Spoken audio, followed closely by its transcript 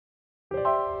Do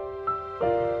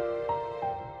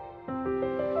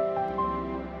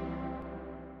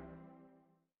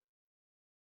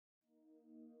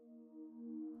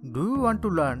you want to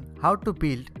learn how to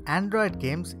build Android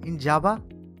games in Java?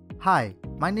 Hi,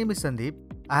 my name is Sandip.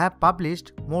 I have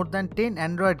published more than 10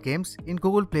 Android games in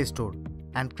Google Play Store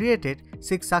and created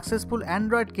 6 successful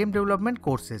Android game development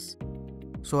courses.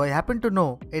 So I happen to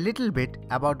know a little bit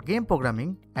about game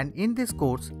programming, and in this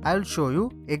course I will show you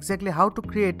exactly how to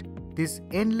create this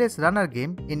endless runner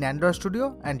game in Android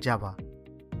Studio and Java.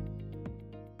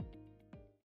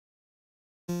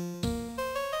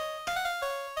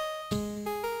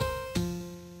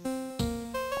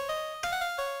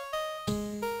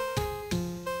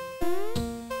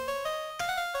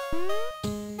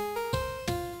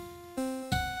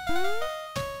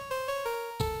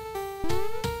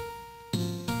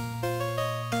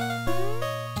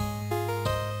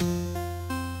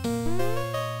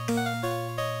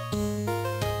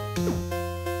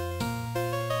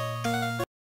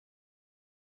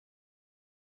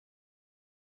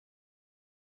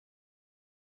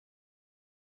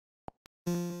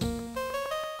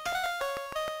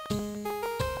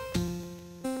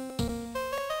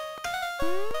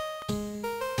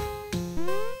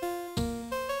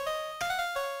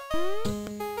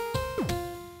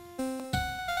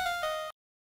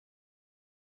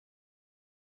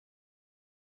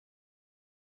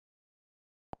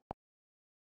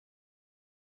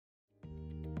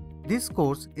 This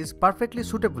course is perfectly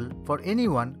suitable for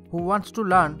anyone who wants to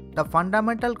learn the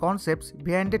fundamental concepts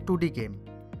behind a 2D game,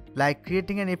 like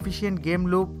creating an efficient game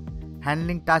loop,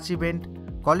 handling touch event,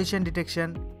 collision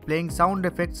detection, playing sound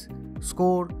effects,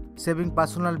 score, saving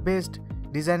personal best,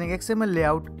 designing XML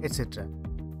layout, etc.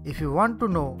 If you want to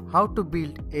know how to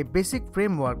build a basic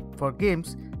framework for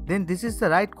games, then this is the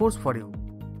right course for you.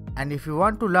 And if you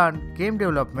want to learn game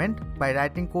development by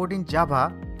writing code in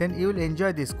Java, then you will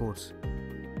enjoy this course.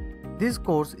 This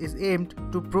course is aimed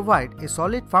to provide a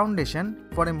solid foundation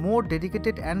for a more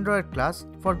dedicated Android class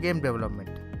for game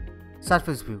development.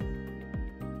 Surface view.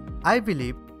 I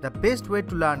believe the best way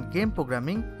to learn game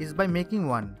programming is by making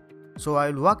one. So I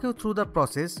will walk you through the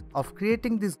process of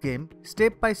creating this game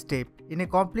step by step in a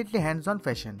completely hands-on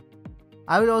fashion.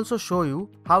 I will also show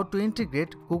you how to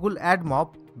integrate Google Ad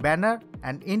Mob, banner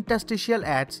and interstitial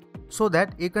ads so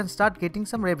that you can start getting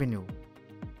some revenue.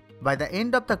 By the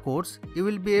end of the course, you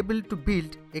will be able to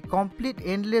build a complete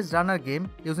endless runner game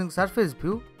using Surface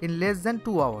View in less than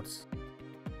 2 hours.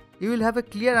 You will have a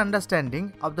clear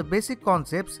understanding of the basic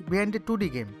concepts behind a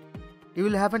 2D game. You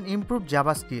will have an improved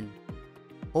Java skill.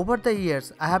 Over the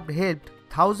years, I have helped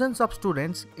thousands of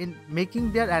students in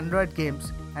making their Android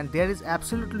games, and there is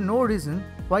absolutely no reason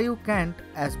why you can't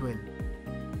as well.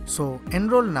 So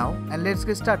enroll now and let's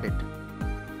get started.